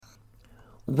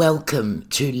Welcome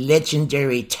to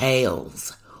Legendary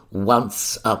Tales,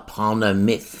 Once Upon a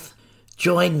Myth.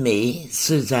 Join me,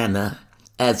 Susanna,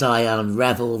 as I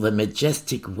unravel the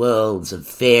majestic worlds of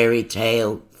fairy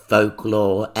tale,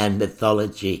 folklore and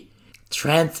mythology,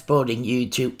 transporting you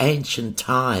to ancient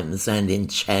times and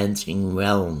enchanting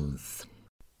realms.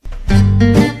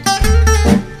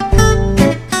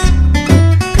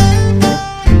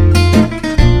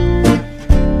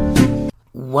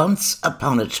 Once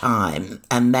upon a time,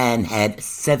 a man had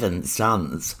 7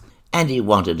 sons, and he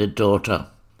wanted a daughter.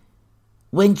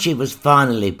 When she was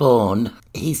finally born,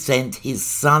 he sent his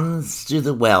sons to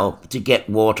the well to get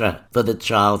water for the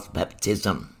child's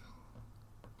baptism.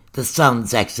 The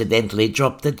sons accidentally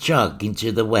dropped the jug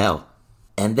into the well,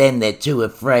 and then they're too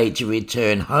afraid to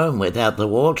return home without the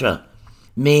water.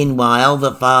 Meanwhile,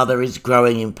 the father is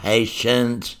growing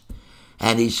impatient,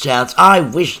 and he shouts, "I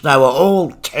wish they were all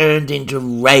turned into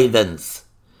ravens."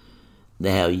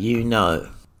 Now you know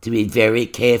to be very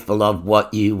careful of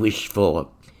what you wish for,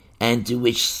 and to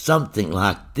wish something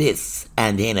like this,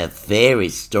 and in a fairy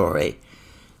story,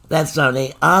 that's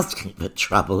only asking for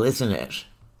trouble, isn't it?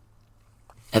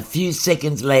 A few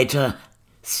seconds later,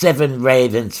 7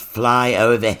 ravens fly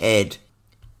overhead.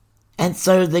 And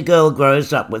so the girl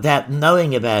grows up without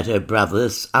knowing about her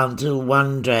brothers until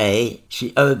one day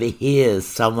she overhears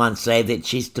someone say that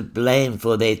she's to blame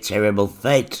for their terrible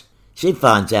fate. She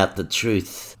finds out the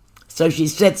truth. So she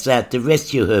sets out to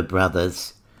rescue her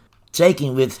brothers,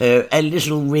 taking with her a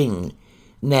little ring.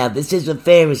 Now, this is a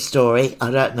fairy story. I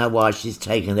don't know why she's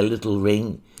taken a little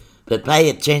ring, but pay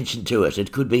attention to it.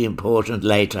 It could be important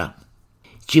later.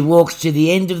 She walks to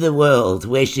the end of the world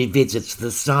where she visits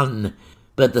the sun,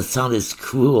 but the sun is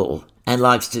cruel and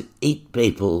likes to eat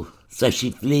people, so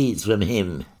she flees from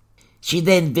him. She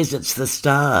then visits the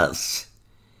stars,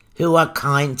 who are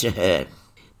kind to her.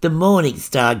 The morning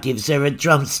star gives her a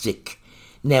drumstick.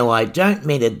 Now, I don't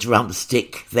mean a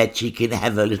drumstick that she can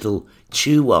have a little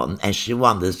chew on as she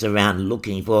wanders around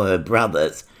looking for her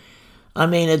brothers. I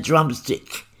mean a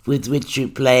drumstick with which you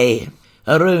play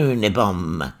a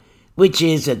runebom, which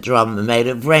is a drum made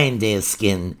of reindeer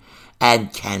skin,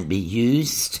 and can be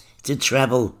used to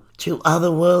travel to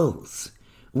other worlds,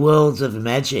 worlds of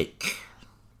magic.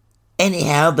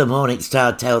 Anyhow, the morning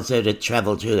star tells her to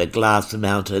travel to the glass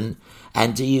mountain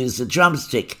and to use the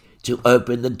drumstick to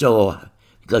open the door,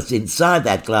 because inside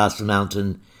that glass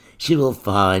mountain she will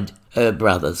find her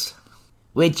brothers.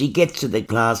 When she gets to the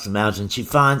glass mountain, she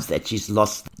finds that she's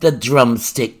lost the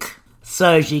drumstick,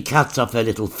 so she cuts off her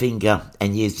little finger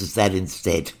and uses that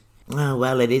instead. Oh,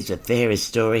 well, it is a fairy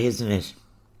story, isn't it?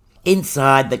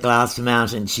 Inside the glass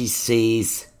mountain, she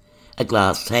sees a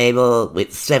glass table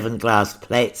with 7 glass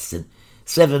plates and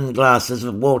 7 glasses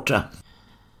of water.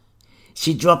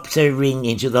 She drops her ring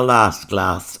into the last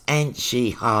glass and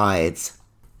she hides.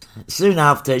 Soon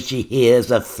after, she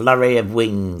hears a flurry of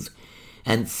wings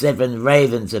and 7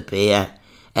 ravens appear,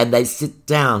 and they sit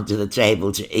down to the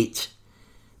table to eat.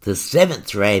 The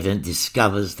 7th raven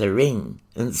discovers the ring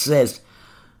and says,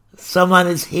 "Someone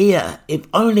is here. If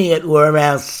only it were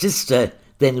our sister,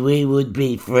 then we would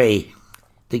be free."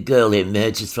 The girl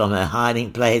emerges from her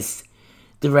hiding place.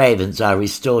 The ravens are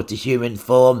restored to human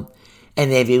form,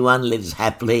 and everyone lives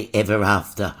happily ever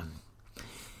after.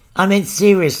 I mean,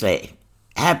 seriously,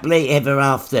 happily ever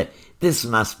after. This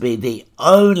must be the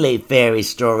only fairy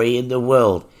story in the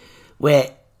world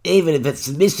where, even if it's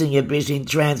missing a bit in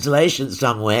translation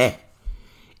somewhere,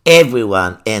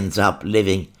 everyone ends up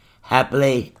living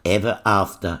happily ever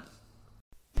after.